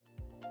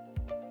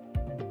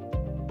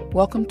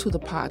Welcome to the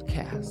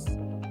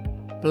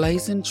podcast,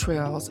 Blazing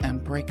Trails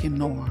and Breaking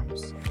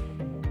Norms,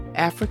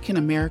 African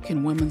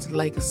American Women's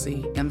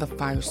Legacy in the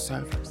Fire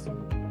Service,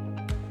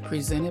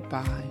 presented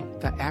by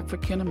the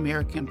African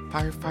American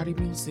Firefighting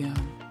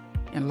Museum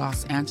in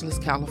Los Angeles,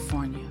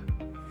 California.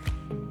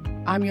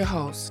 I'm your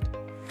host,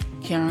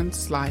 Karen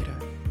Slider,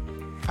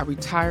 a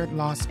retired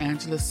Los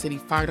Angeles City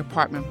Fire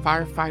Department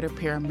firefighter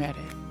paramedic.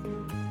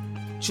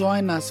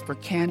 Join us for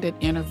candid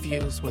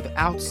interviews with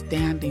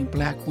outstanding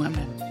Black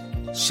women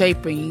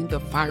shaping the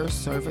fire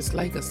service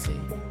legacy.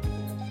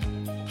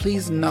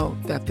 Please note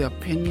that the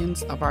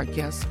opinions of our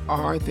guests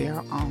are their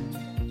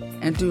own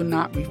and do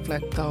not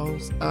reflect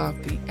those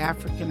of the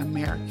African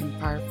American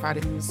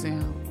Firefighting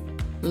Museum.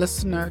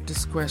 Listener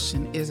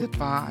discretion is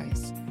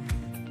advised,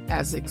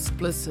 as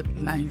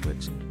explicit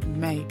language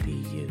may be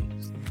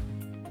used.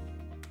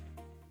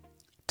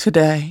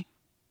 Today,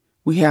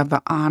 we have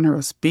the honor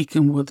of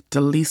speaking with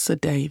D'Lisa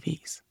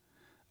Davies,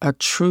 a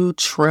true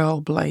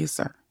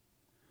trailblazer.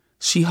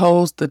 She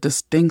holds the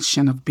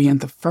distinction of being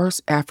the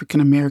first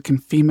African-American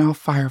female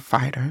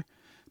firefighter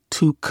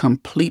to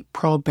complete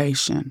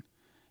probation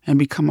and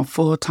become a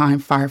full-time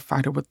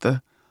firefighter with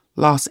the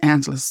Los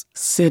Angeles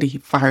City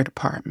Fire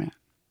Department.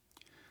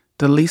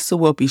 D'Lisa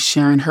will be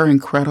sharing her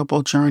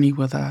incredible journey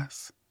with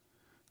us,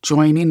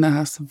 joining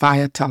us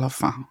via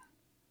telephone.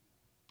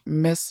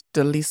 Miss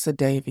D'Lisa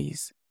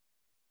Davies.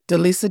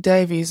 D'Lisa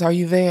Davies, are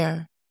you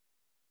there?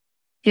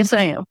 Yes,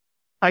 I am.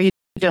 How are you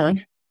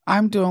doing?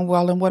 I'm doing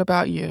well, and what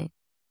about you?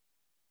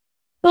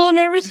 A little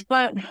nervous,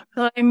 but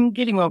I'm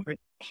getting over it.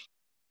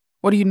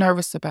 What are you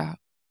nervous about?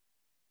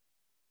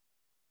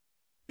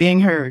 Being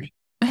heard.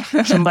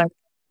 Somebody,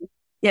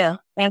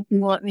 and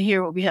wanting to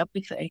hear what we have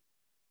to say.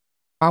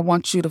 I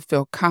want you to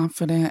feel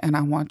confident, and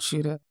I want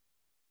you to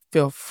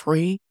feel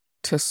free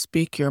to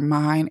speak your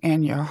mind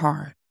and your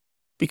heart,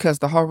 because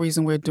the whole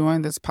reason we're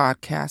doing this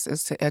podcast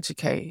is to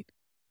educate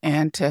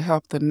and to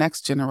help the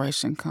next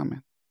generation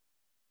coming.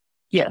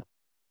 Yeah.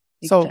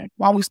 So Exactly.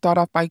 why don't we start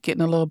off by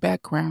getting a little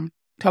background?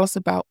 Tell us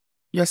about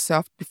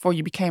yourself before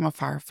you became a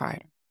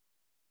firefighter.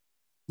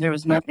 There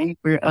was nothing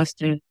for us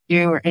to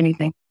do or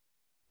anything.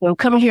 So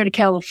coming here to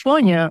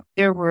California,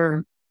 there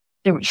was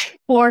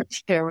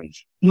sports, there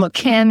was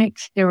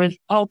mechanics, there was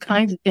all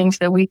kinds of things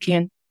that we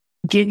can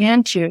get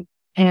into.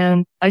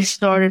 And I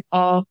started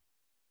off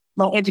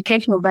my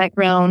educational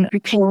background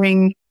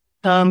preparing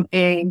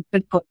a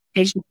physical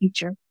education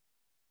teacher.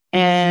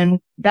 And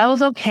that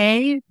was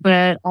okay,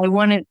 but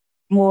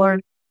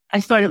I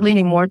started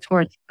leaning more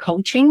towards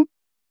coaching.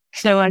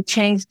 So I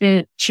changed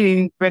it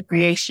to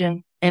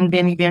recreation and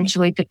then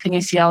eventually to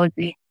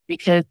kinesiology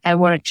because I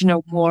wanted to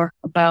know more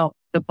about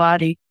the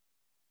body.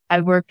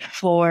 I worked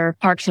for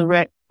Parks and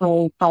Rec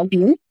for 5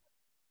 years.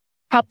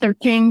 Prop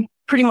 13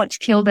 pretty much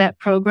killed that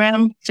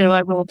program. So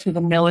I rolled to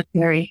the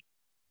military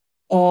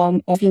over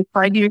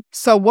 5 years.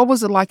 So what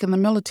was it like in the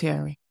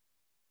military?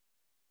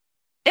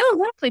 It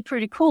was actually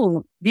pretty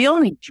cool. The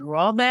only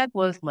drawback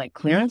was my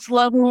clearance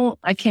level.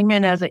 I came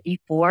in as an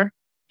E4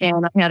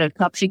 and I had a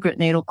top secret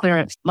NATO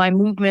clearance. My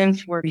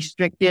movements were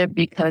restricted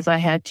because I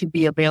had to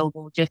be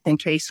available just in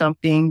case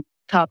something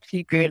top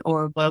secret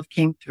or above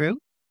came through.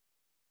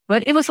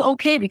 But it was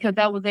okay because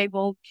I was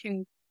able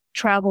to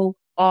travel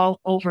all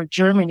over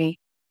Germany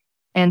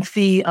and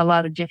see a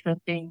lot of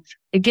different things.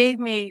 It gave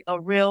me a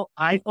real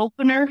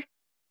eye-opener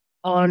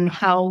on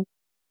how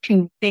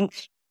to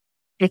think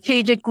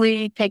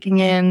strategically, taking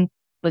in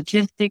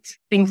logistics,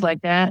 things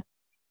like that.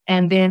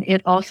 And then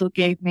it also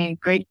gave me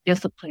great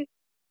discipline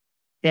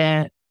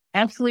that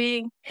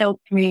absolutely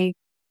helped me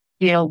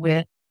deal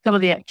with some of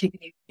the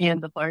activities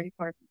in the fire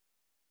department.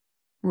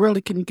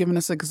 Really, can you give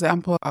us an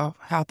example of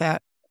how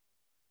that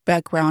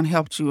background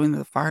helped you in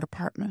the fire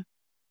department?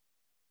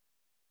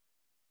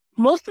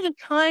 Most of the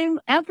time,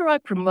 after I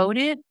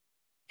promoted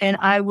and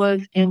I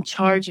was in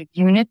charge of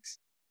units,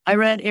 I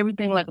read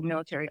everything like a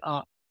military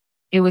op.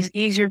 It was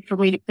easier for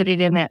me to put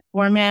it in that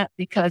format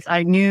because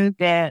I knew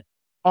that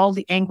all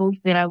the angles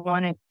that I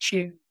wanted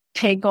to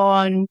take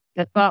on,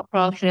 the thought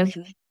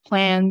processes,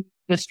 plans,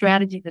 the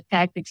strategy, the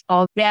tactics,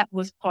 all that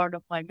was part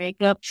of my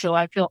makeup. So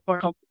I felt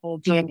more comfortable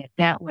doing it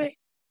that way.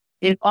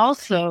 It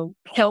also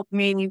helped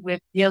me with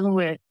dealing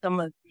with some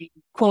of the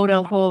quote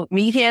unquote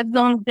meatheads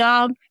on the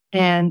job.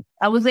 And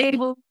I was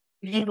able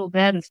to handle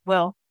that as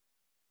well.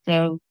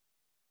 So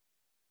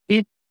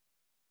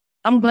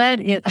I'm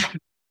glad it...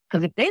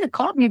 Because if they'd have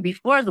caught me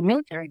before the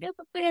military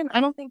discipline, I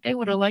don't think they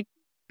would have liked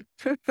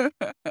me.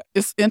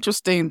 It's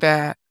interesting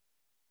that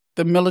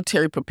the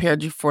military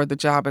prepared you for the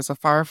job as a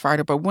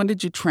firefighter, but when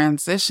did you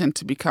transition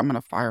to becoming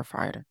a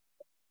firefighter?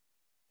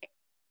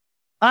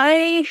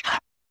 I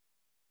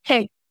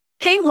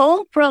came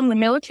home from the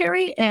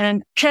military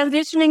and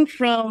transitioning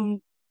from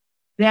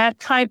that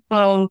type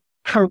of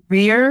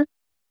career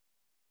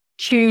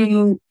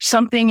to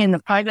something in the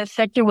private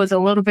sector was a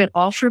little bit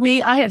off for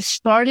me. I had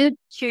started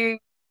to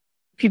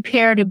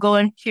prepare to go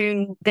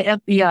into the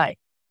FBI.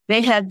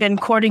 They had been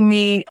courting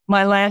me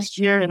my last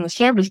year in the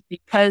service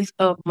because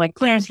of my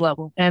clearance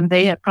level. And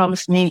they had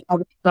promised me I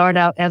would start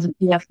out as a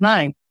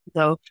DS9.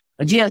 So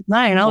a GS9,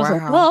 I was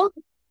like, Wow. well,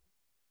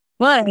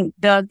 but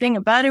the thing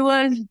about it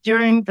was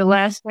during the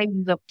last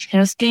phases of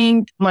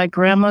testing, my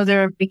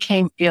grandmother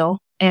became ill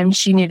and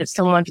she needed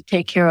someone to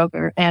take care of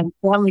her, and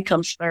family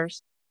comes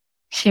first.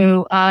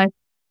 So I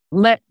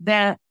let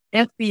that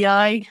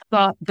FBI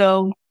thought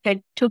go,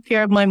 took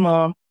care of my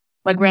mom,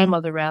 my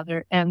grandmother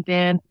rather, and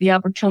then the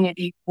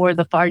opportunity for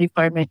the fire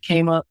department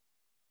came up,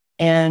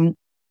 and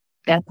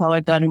that's how I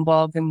got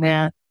involved in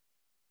that.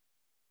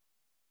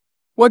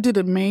 What did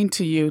it mean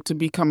to you to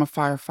become a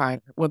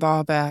firefighter with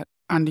all that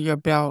under your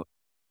belt,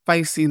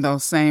 facing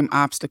those same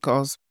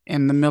obstacles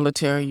in the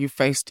military you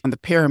faced in the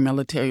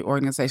paramilitary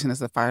organization as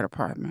the fire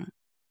department?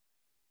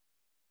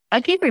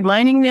 I keep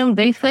reminding them,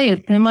 they say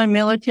it's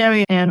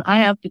semi-military, and I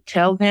have to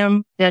tell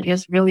them that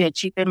it's really a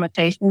cheap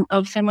imitation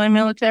of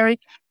semi-military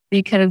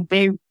because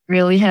they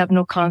really have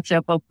no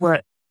concept of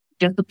what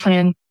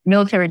discipline,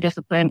 military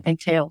discipline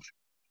entails.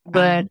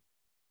 But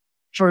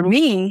for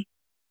me,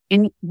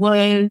 it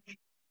was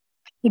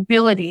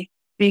stability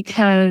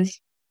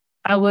because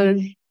I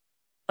was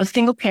a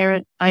single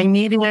parent. I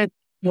needed a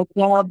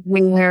job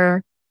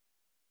where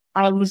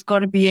I was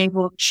going to be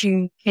able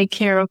to take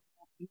care of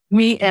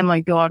me and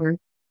my daughter.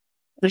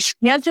 The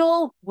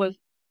schedule was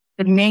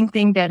the main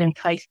thing that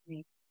enticed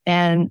me.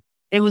 And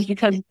it was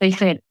because they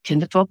said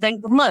 10 to 12 days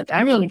a month.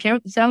 I really didn't care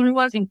what the salary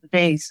was in the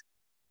days.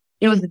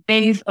 It was the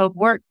days of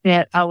work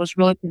that I was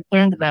really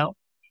concerned about.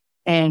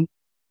 And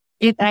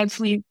it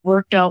actually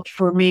worked out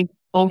for me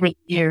over the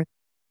years.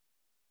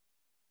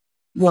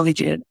 Really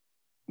did.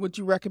 Would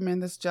you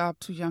recommend this job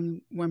to young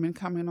women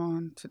coming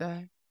on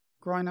today,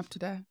 growing up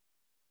today?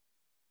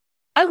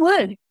 I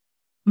would.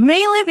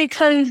 Mainly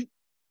because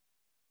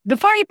the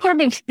fire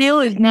department still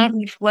is not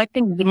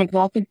reflecting the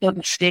demographics of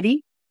the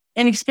city,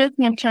 and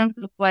especially in terms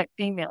of Black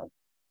females.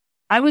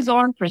 I was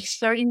on for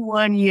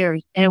 31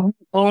 years, and we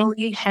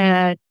only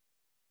had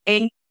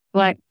 8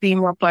 Black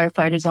female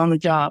firefighters on the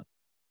job.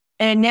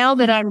 And now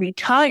that I'm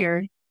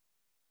retired,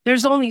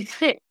 there's only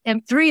 6,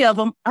 and 3 of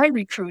them I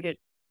recruited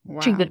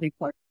to the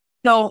department.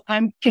 So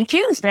I'm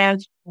confused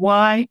as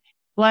why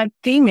Black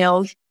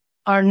females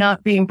are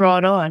not being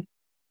brought on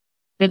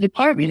the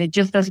department. It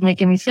just doesn't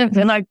make any sense.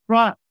 And I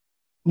brought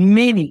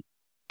many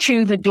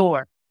to the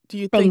door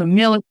from the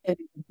military,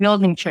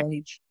 building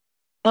trades,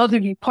 other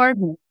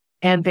departments,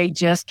 and they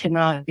just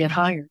cannot get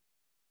hired.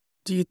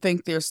 Do you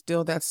think there's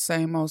still that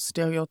same old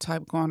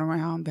stereotype going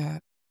around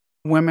that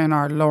women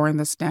are lowering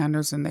the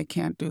standards and they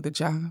can't do the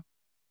job?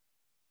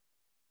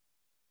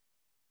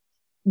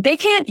 They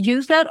can't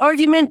use that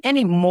argument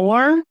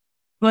anymore,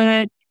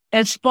 but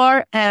as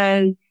far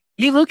as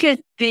you look at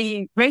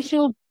the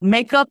racial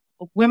makeup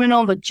of women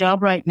on the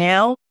job right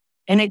now,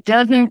 and it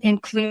doesn't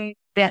include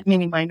that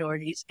many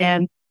minorities,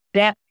 and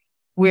that's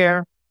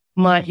where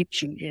my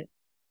issue is.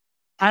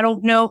 I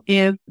don't know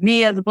if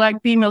me as a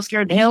Black female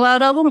scared the hell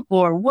out of them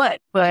or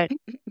what, but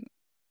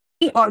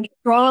we are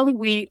strong,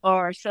 we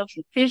are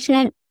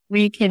self-sufficient,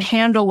 we can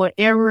handle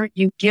whatever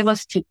you give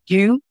us to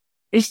do.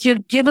 It's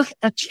just give us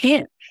a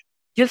chance.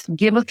 Just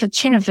give us a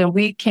chance, and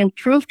we can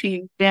prove to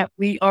you that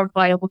we are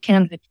viable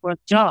candidates for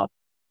the job.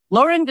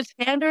 Lowering the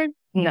standard?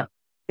 No.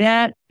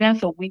 That's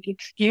a weak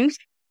excuse.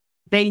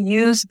 They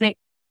used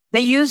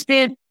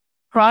it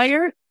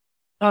prior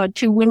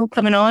to women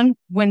coming on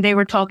when they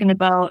were talking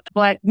about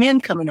Black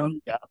men coming on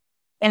the job.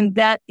 And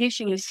that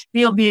issue is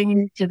still being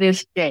used to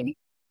this day.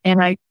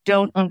 And I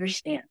don't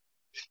understand.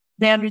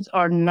 Standards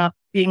are not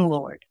being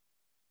lowered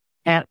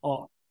at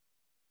all.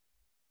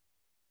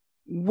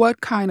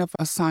 What kind of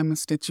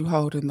assignments did you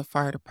hold in the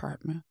fire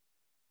department?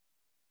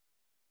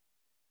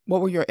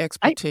 What were your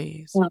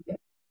expertise?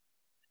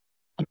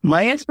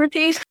 My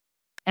expertise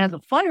as a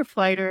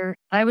firefighter,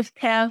 I was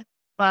tasked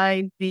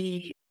by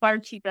the fire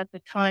chief at the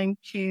time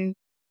to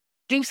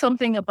do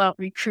something about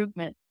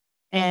recruitment.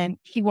 And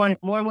he wanted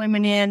more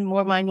women in,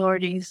 more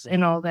minorities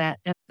and all that.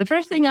 And the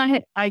first thing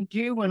I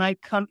do when I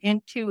come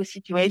into a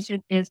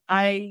situation is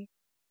I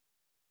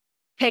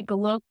take a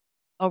look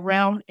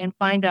around and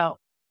find out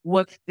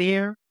what's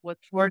there,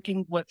 what's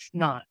working, what's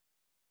not.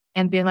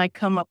 And then I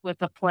come up with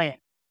a plan.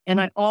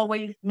 And I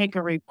always make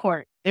a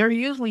report. They're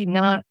usually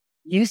not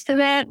used to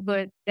that,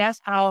 but that's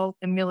how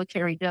the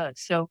military does.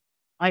 So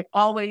I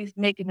always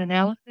make an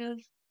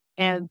analysis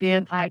and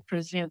then I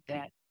present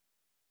that.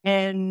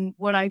 And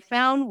what I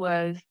found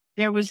was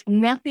there was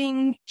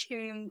nothing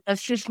to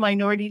assist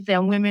minorities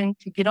and women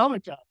to get on the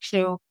job.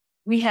 So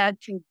we had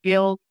to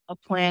build a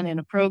plan and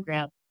a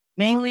program.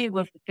 Mainly it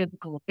was the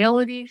physical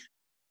abilities,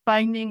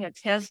 finding a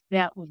test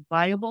that was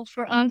viable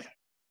for us,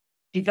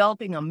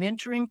 developing a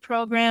mentoring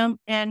program,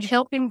 and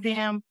helping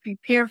them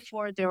prepare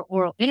for their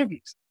oral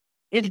interviews.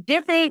 It's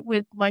different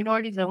with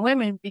minorities and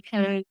women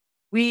because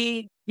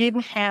we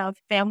didn't have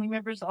family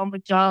members on the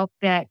job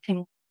that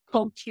can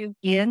coach you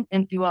in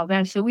and do all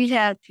that. So we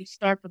had to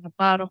start from the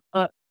bottom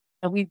up,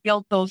 and we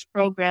built those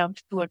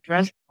programs to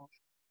address those.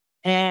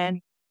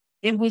 And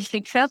it was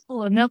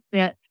successful enough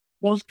that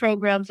those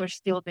programs are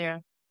still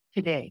there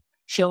today.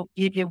 So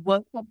it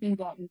was something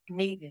that was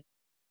needed.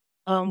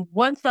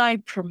 Once I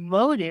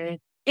promoted,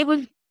 it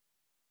was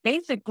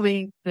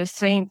basically the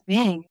same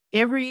thing.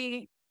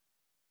 Every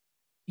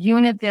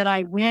unit that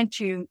I went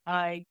to,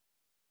 I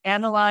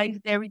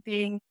analyzed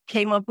everything,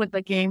 came up with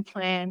a game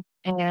plan,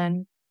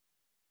 and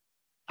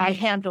I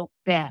handled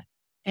that.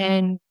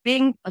 And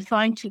being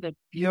assigned to the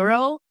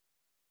bureau,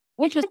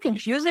 which is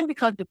confusing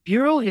because the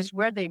bureau is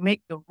where they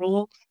make the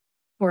rules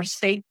for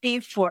safety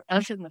for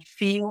us in the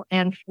field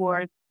and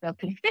for the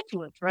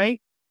constituents,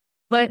 right?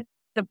 But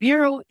the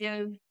bureau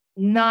is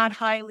not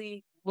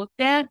highly looked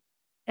at.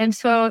 And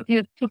so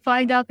to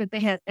find out that they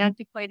had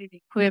antiquated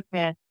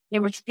equipment, they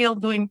were still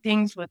doing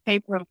things with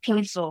paper and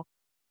pencil,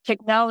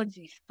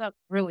 technology sucked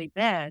really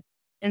bad.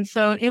 And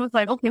so it was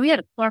like, okay, we had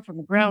to start from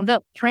the ground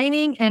up.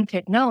 Training and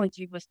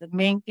technology was the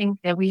main thing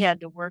that we had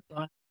to work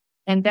on.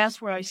 And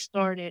that's where I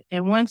started.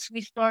 And once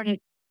we started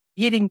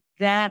getting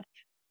that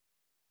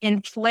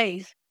in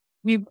place,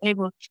 we were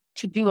able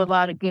to do a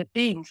lot of good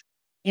things.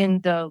 In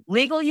the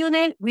legal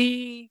unit,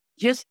 we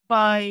just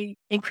by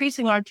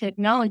increasing our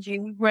technology,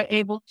 we were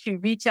able to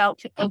reach out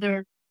to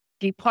other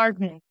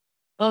departments,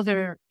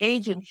 other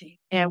agencies,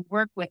 and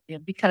work with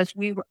them because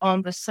we were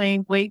on the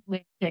same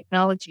wavelength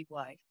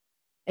technology-wise.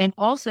 And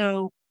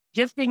also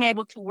just being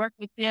able to work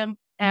with them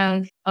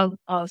as a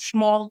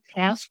small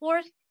task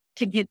force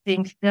to get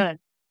things done.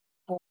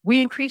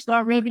 We increased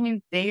our revenue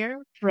there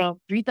from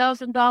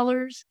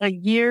 $3,000 a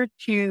year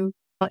to,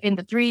 in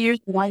the 3 years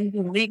that I was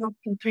in legal,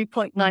 to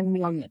 $3.9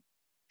 million.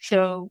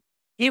 So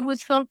it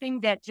was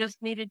something that just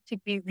needed to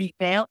be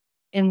revamped.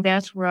 And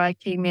that's where I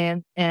came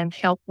in and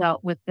helped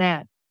out with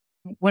that.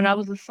 When I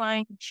was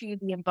assigned to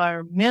the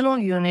environmental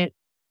unit,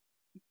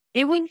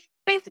 it was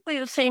basically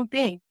the same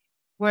thing,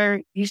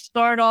 where you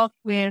start off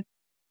with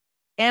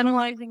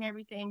analyzing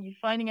everything, you're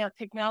finding out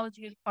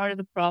technology is part of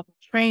the problem,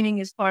 training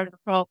is part of the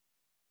problem.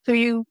 So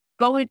you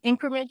go in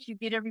increments, you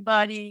get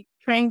everybody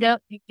trained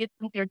up, you get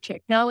them their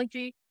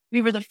technology.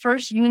 We were the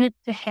first unit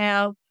to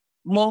have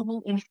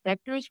mobile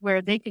inspectors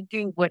where they could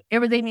do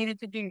whatever they needed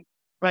to do,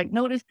 write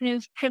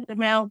notices, print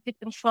them out, get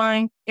them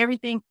signed,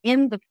 everything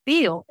in the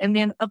field, and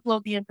then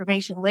upload the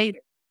information later.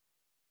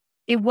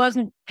 It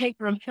wasn't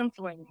paper and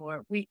pencil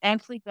anymore. We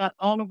actually got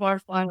all of our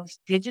files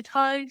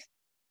digitized,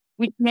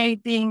 which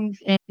made things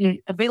and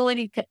the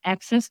ability to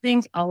access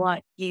things a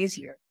lot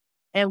easier.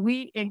 And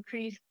we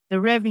increased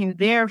the revenue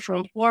there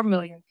from 4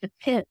 million to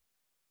 10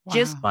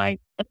 just by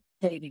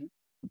updating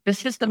the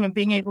system and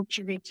being able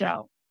to reach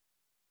out.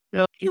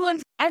 So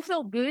I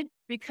felt good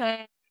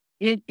because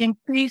it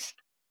increased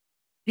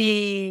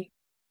the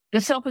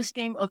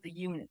self-esteem of the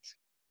units.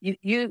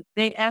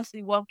 They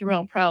actually walked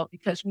around proud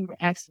because we were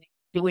actually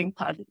doing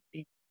positive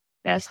things.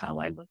 That's how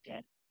I looked at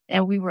it.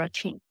 And we were a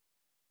team.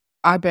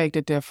 I beg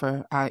to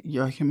differ.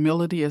 Your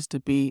humility is to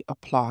be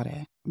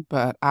applauded,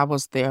 but I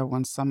was there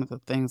when some of the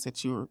things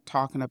that you were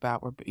talking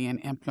about were being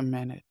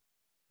implemented.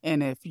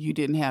 And if you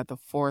didn't have the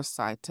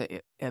foresight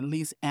to at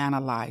least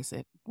analyze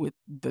it with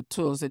the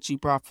tools that you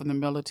brought from the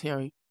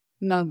military,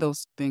 none of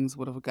those things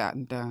would have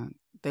gotten done.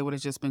 They would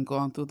have just been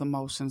going through the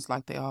motions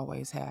like they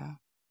always have.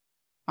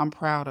 I'm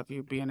proud of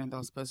you being in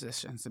those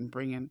positions and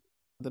bringing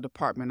the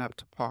department up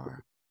to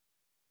par.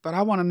 But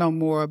I want to know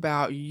more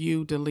about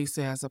you,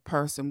 D'Lisa, as a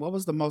person. What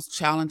was the most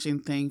challenging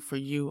thing for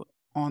you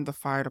on the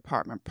fire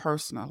department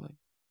personally?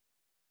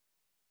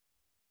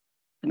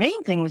 The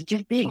main thing was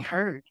just being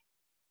heard.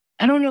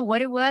 I don't know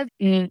what it was.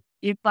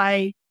 If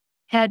I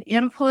had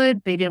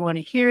input, they didn't want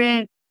to hear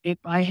it. If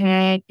I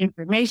had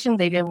information,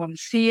 they didn't want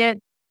to see it.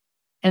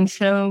 And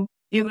so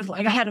it was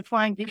like I had to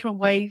find different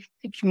ways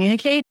to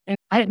communicate. And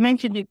I had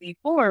mentioned it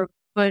before,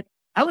 but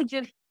I would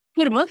just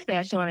put a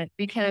mustache on it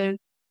because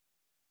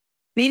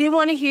they didn't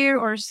want to hear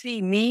or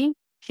see me.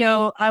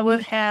 So I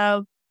would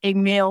have a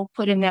male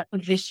put in that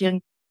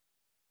position,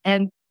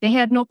 and they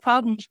had no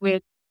problems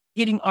with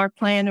getting our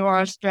plan or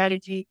our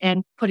strategy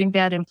and putting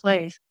that in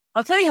place.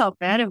 I'll tell you how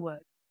bad it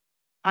was.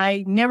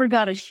 I never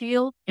got a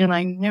shield and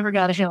I never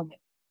got a helmet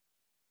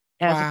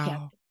as a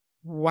captain.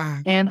 Wow.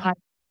 And I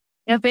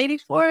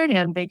evaded for it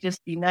and they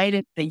just denied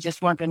it. They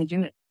just weren't going to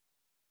do it.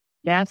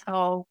 That's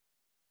how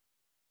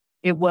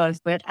it was.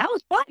 But I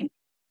was fine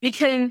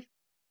because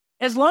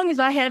as long as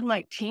I had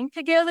my team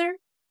together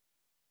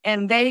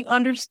and they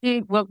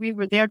understood what we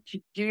were there to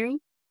do,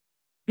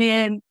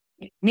 then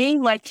me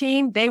and my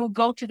team, they would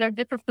go to their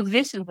different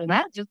positions and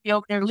I'd just be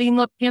over there leaning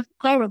up against the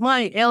car with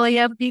my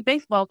LAFD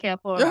baseball cap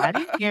on. I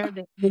didn't care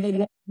that they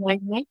didn't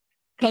like me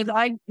because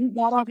I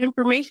got all the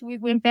information. We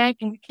went back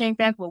and we came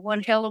back with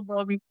one hell of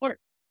a report.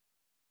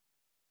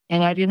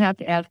 And I didn't have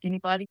to ask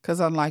anybody. Because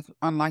unlike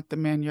the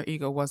men, your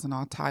ego wasn't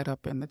all tied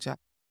up in the job.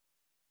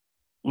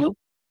 Nope.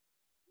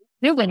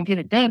 They wouldn't get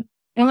it done.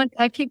 And like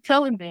I keep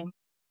telling them,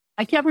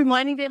 I kept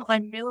reminding them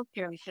I'm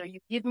military, so you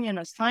give me an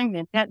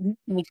assignment, that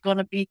mission is going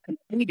to be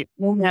completed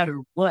no matter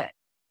what.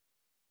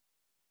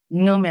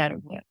 No matter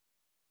what.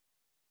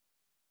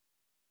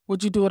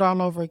 Would you do it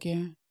all over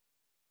again?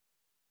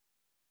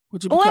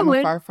 Would you become a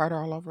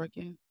firefighter all over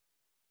again?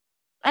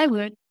 I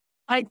would.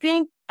 I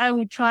think I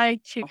would try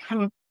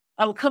to,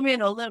 I would come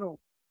in a little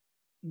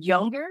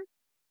younger,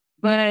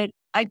 but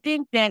I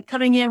think that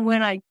coming in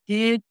when I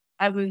did,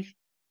 I was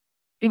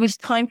it was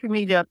time for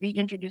me to be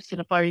introduced to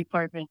the fire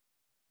department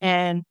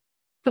and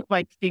put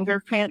my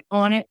fingerprint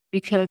on it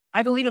because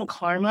I believe in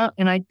karma.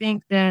 And I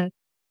think that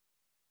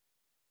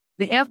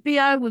the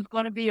FBI was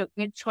going to be a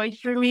good choice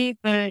for me,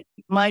 but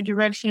my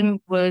karma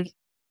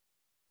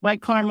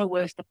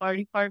was the fire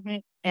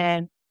department.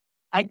 And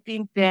I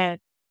think that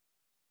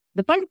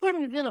the fire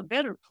department is in a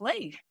better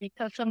place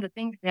because some of the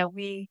things that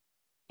we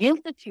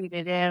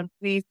instituted and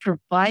we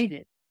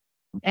provided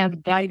as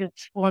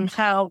guidance on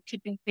how to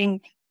do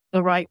things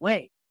the right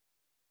way,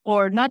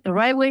 or not the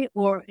right way,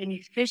 or an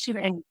efficient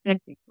and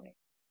effective way.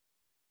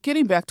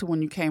 Getting back to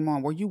when you came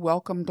on, were you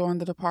welcome during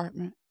the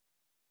department?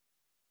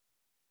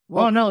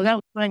 Well, oh, no, that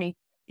was funny.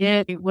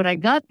 Yeah, when I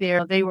got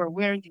there, they were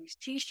wearing these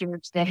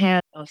T-shirts that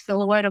had a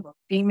silhouette of a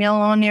female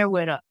on there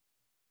with a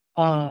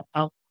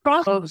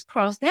cross was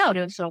crossed out.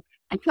 And so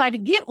I tried to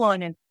get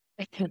one, and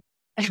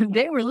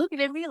they were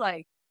looking at me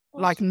like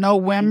no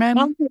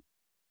women?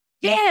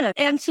 Yeah.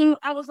 And so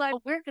I was like,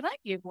 where can I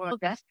get one?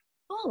 That's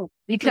cool,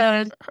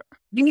 because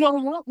you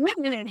don't want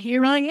women, and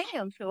here I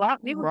am. So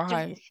they were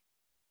just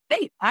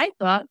I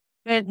thought,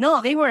 but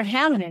no, they weren't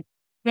having it.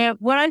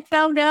 But what I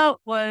found out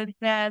was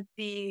that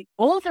the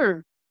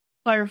older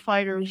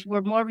firefighters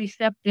were more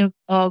receptive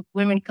of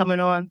women coming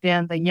on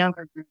than the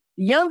younger group.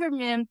 The younger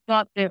men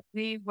thought that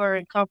we were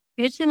in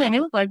competition, and it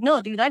was like,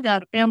 no, dude, I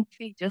got a family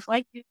fee just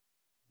like you.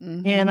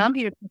 Mm-hmm. And I'm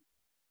here.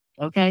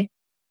 Okay.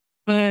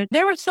 But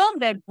there were some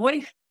that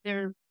voiced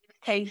their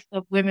taste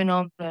of women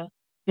on the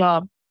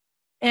job.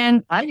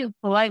 And I just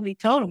politely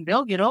told them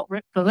they'll get over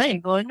it because they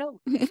ain't going nowhere.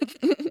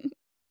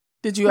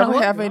 Did you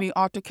ever have any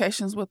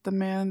altercations with the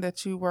men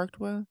that you worked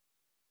with?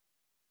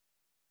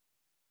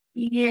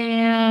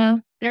 Yeah,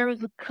 there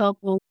was a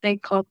couple. They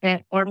called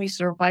that Army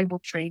survival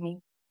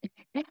training.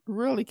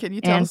 Really? Can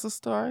you tell us a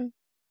story?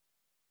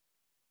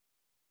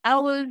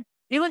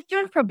 It was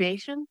during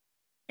probation,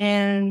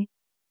 and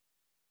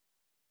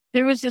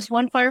there was this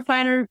one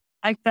firefighter.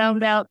 I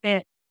found out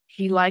that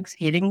he likes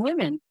hitting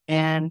women,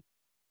 and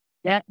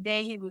that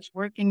day he was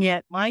working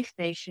at my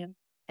station,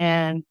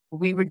 and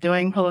we were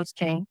doing hose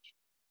change.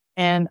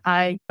 And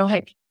I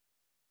had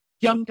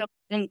jumped up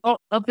in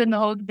the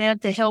hose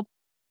bed to help,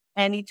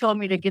 and he told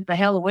me to get the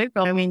hell away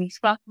from him. And he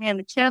slapped me in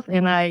the chest,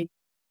 and I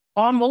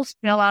almost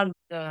fell out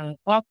of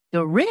off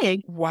the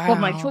rig. Wow! But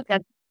my foot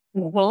got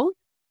the hose,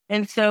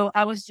 and so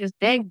I was just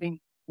dangling.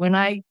 When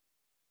I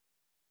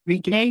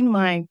regained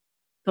my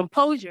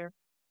composure,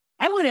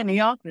 I went in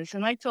the office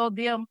and I told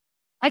them,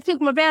 I took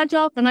my badge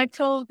off, and I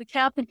told the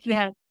captain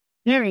that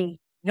there ain't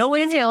no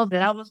in hell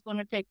that I was going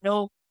to take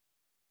no,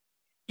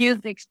 use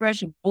the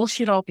expression,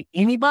 bullshit off of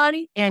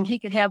anybody, and he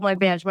could have my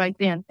badge right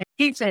then. And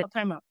he said,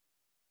 time out.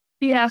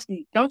 He asked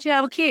me, don't you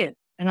have a kid?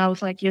 And I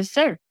was like, yes,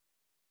 sir.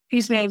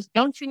 He said,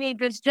 don't you need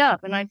this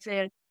job? And I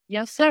said,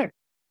 yes, sir.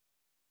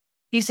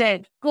 He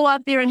said, go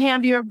out there and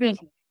handle your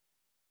business.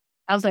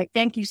 I was like,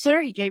 thank you,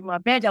 sir. He gave me my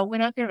badge. I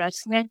went out there and I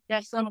snatched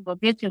that son of a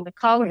bitch in the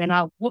collar, and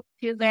I whooped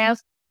his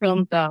ass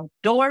from the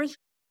doors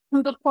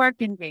to the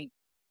parking gate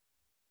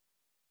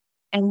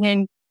and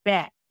then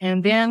back.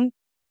 And then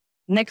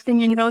next thing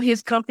you know,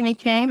 his company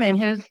came,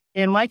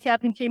 and my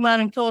captain came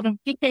out and told him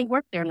he can't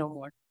work there no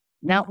more.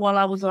 Not while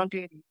I was on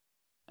duty.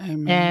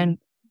 Amen.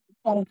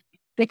 And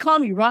they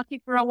called me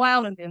Rocky for a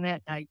while, and then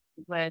that night,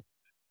 but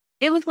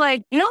it was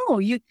like, no,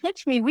 you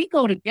touch me, we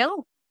go together.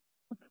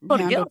 You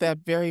handled that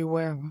very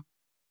well.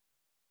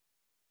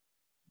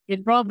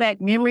 It brought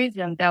back memories,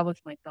 and that was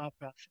my thought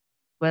process.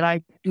 But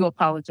I do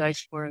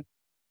apologize for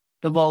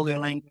the vulgar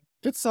language.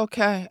 It's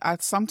okay.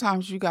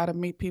 Sometimes you got to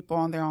meet people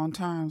on their own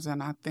terms,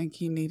 and I think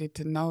he needed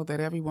to know that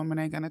every woman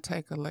ain't going to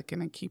take a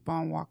licking and keep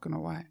on walking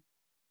away.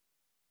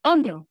 Oh,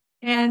 no.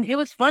 And it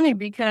was funny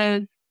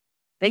because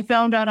they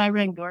found out I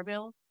rang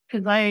doorbells.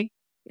 Because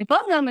if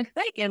I'm not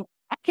mistaken,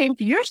 I came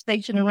to your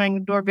station and rang the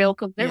doorbell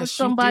because there was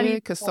somebody. Yes, you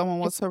did, because someone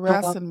was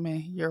harassing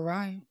me. You're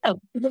right. Oh,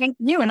 thank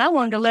you. And I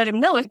wanted to let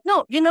him know.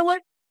 No, you know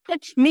what?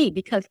 Touch me,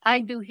 because I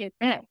do hit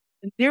back.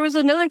 There was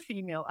another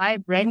female. I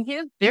rang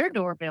their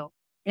doorbell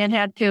and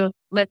had to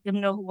let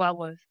them know who I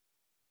was.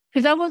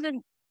 Because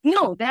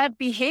that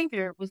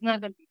behavior was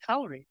not going to be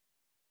tolerated.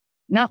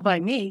 Not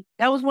by me.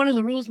 That was one of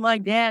the rules my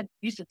dad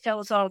used to tell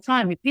us all the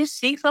time. If you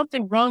see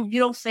something wrong, you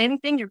don't say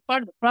anything, you're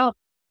part of the problem.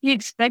 He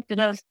expected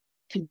us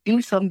to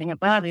do something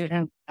about it.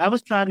 And I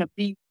was trying to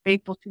be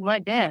faithful to my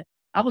dad.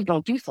 I was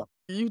going to do something.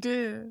 You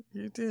did.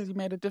 You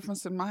made a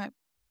difference in my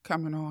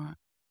coming on.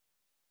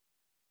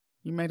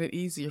 You made it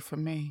easier for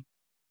me.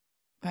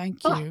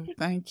 Thank you.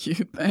 Thank you.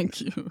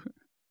 Thank you.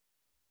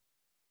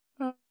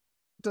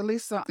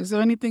 D'Lisa, is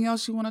there anything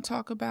else you want to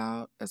talk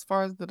about as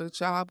far as the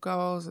job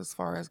goes, as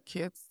far as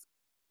kids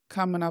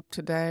coming up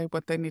today,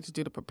 what they need to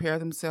do to prepare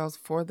themselves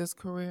for this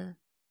career?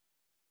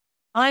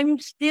 I'm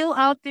still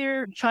out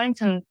there trying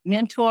to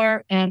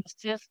mentor and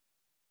assist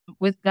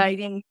with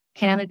guiding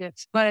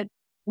candidates, but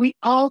we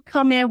all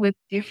come in with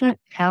different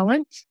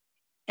talents,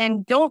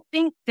 and don't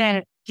think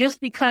that just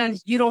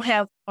because you don't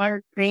have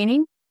fire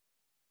training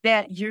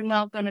that you're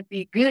not going to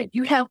be good.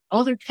 You have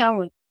other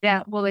talents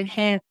that will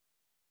enhance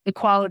the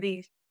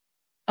qualities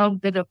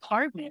of the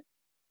department.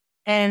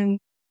 And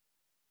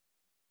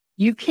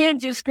you can't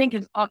just think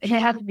it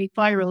has to be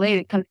fire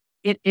related, because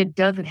it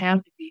doesn't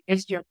have to be.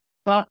 It's your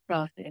thought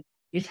process.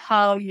 It's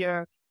how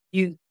you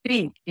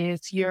think.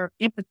 It's your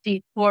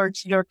empathy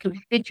towards your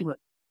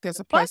constituents.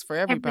 There's a place for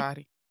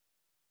everybody.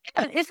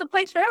 It's a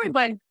place for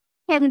everybody.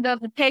 Heaven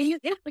doesn't pay you.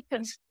 It's the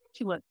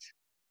constituents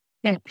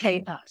that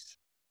pay us.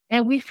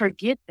 And we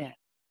forget that.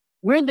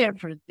 We're there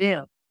for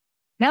them.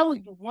 That was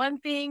the one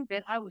thing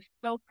that I was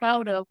so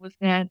proud of, was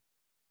that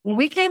when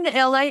we came to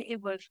LA,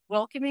 it was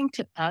welcoming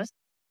to us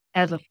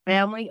as a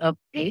family of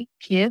 8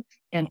 kids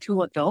and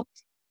 2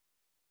 adults.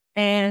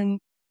 And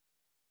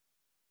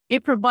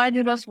it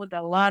provided us with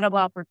a lot of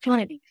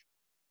opportunities.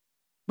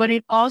 But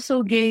it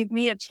also gave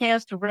me a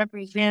chance to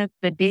represent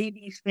the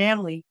Davies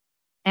family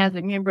as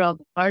a member of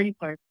the fire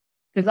department,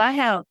 because I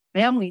have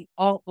family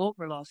all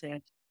over Los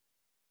Angeles.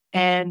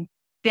 And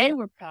they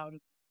were proud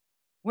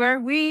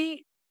of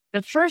me.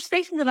 The first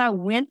station that I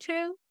went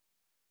to,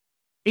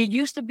 it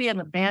used to be an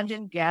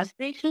abandoned gas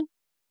station.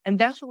 And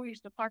that's where we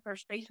used to park our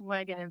station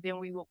wagon, and then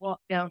we would walk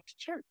down to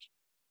church.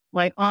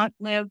 My aunt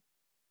lived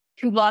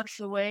 2 blocks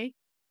away,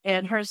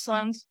 and her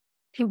son's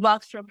 2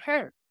 blocks from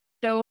her.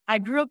 So I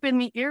grew up in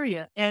the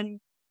area. And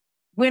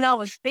when I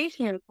was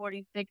stationed in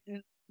 46,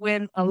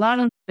 when a lot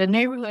of the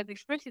neighborhoods,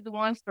 especially the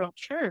ones from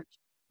church,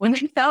 when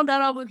they found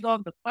out I was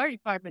on the fire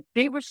department,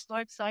 they were so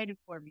excited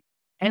for me.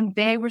 And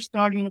they were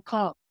starting to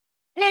call,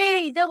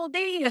 "Hey, Double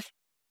D,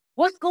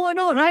 what's going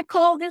on? I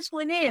called this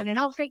one in." And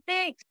I'll say,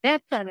 "Thanks,"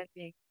 that kind of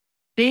thing.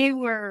 They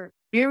were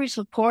very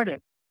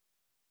supportive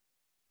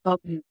of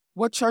me.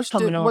 What church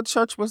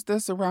was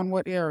this, around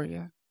what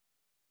area?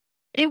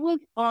 It was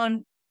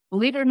on,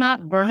 believe it or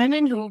not, Vernon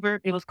and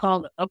Hoover. It was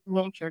called the Upper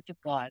Room Church of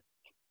God.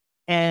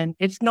 And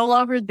it's no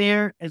longer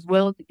there, as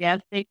well as the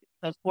gas station,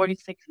 because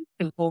 46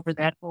 is over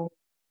that whole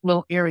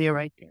little area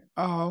right there.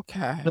 Oh,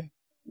 okay.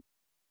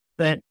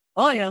 But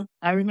oh yeah,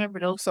 I remember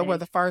those. So where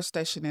the fire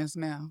station is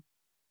now?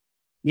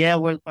 Yeah,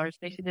 where the fire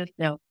station is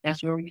now.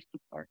 That's where we used to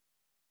park.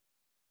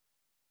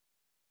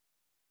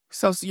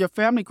 So your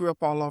family grew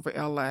up all over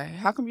LA.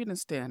 How come you didn't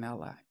stay in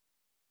LA?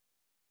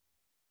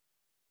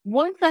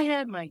 Once I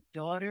had my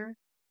daughter,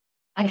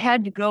 I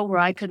had to go where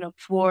I could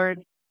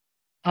afford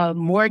a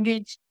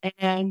mortgage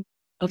and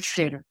a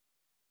sitter.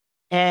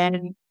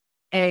 And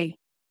I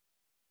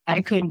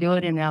couldn't do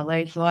it in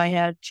LA, so I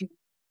had to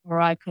where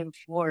I could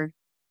afford.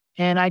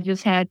 And I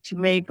just had to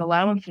make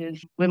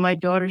allowances. When my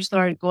daughter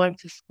started going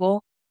to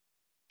school,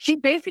 she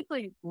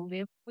basically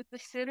lived with the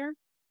sitter,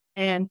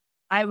 and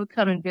I would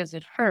come and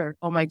visit her.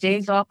 On my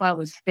days off, I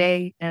would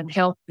stay and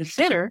help the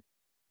sitter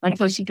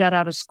until she got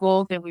out of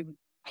school. Then we would do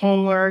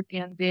homework,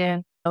 and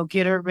then I'll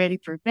get her ready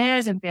for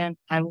bed, and then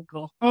I would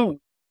go home.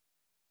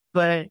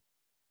 But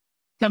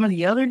some of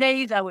the other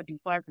days, I would do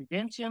fire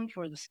prevention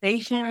for the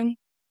station.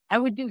 I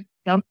would do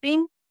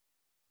something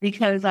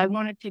because I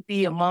wanted to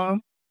be a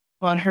mom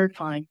on her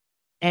time.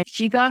 And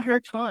she got her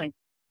time.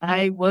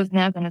 I was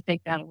not going to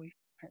take that away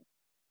from her,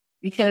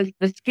 because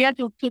the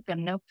schedule took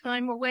enough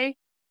time away.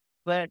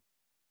 But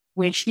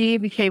when she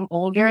became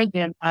older,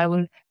 then I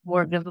was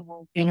more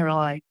visible in her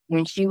life.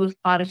 When she was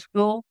out of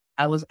school,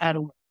 I was out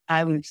of work.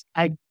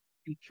 I'd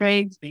do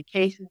trades,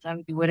 vacations. I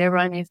would do whatever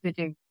I needed to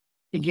do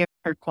to give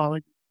her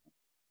quality.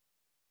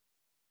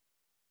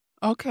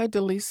 Okay,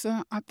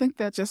 D'Lisa, I think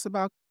that just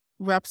about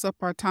wraps up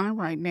our time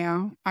right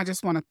now. I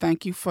just want to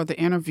thank you for the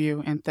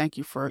interview, and thank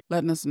you for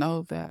letting us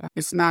know that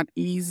it's not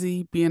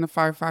easy being a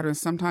firefighter, and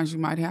sometimes you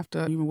might have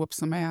to even whoop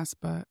some ass,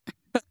 but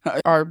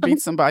or beat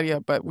somebody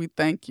up. But we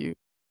thank you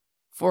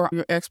for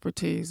your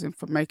expertise and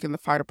for making the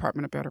fire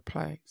department a better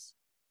place.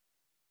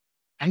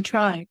 I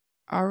tried.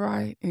 All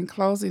right. In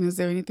closing, is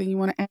there anything you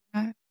want to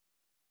add?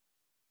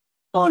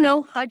 Oh,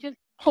 no. I just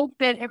hope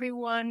that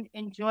everyone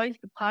enjoys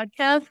the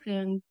podcast,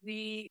 and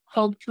we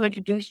hope to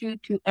introduce you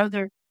to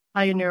other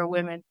pioneer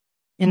women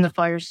in the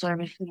fire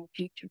service in the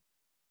future.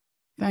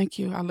 Thank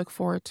you. I look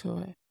forward to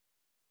it.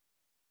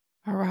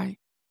 All right.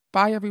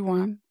 Bye,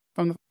 everyone.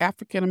 From the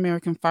African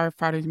American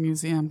Firefighting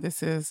Museum,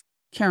 this is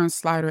Karen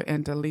Slider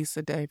and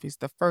D'Lisa Davies,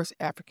 the first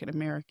African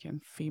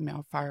American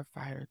female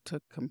firefighter to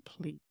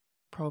complete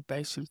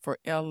probation for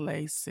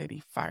LA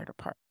City Fire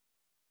Department.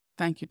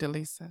 Thank you,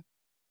 D'Lisa.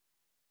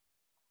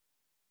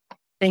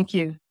 Thank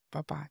you.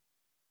 Bye-bye.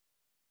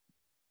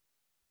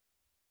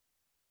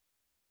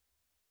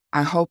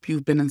 I hope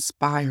you've been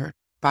inspired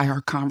by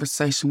our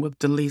conversation with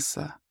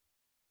D'Lisa.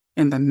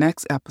 In the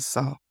next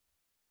episode,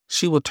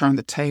 she will turn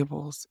the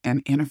tables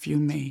and interview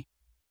me,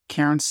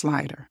 Karen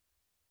Slider,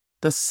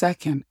 the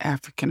second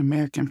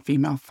African-American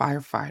female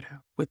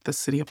firefighter with the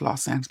City of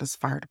Los Angeles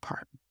Fire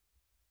Department.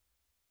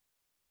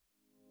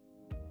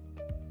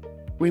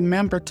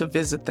 Remember to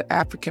visit the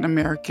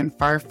African-American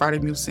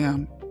Firefighting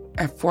Museum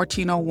at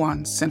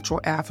 1401 Central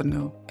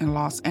Avenue in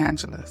Los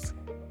Angeles.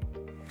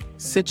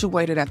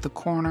 Situated at the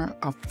corner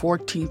of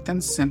 14th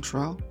and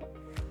Central,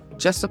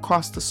 just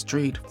across the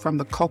street from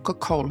the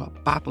Coca-Cola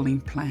bottling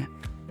plant.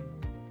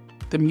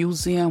 The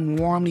museum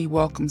warmly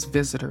welcomes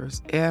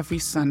visitors every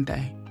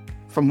Sunday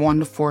from 1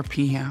 to 4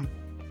 p.m.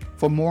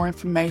 For more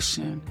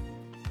information,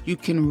 you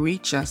can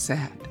reach us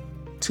at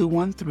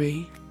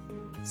 213-888-5255.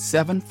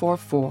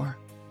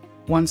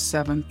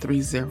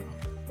 888-744-1730.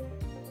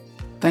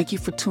 Thank you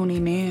for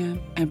tuning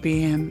in and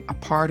being a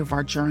part of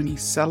our journey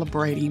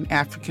celebrating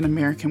African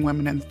American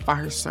women in the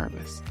fire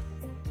service.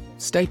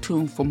 Stay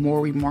tuned for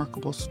more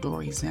remarkable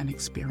stories and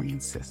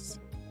experiences.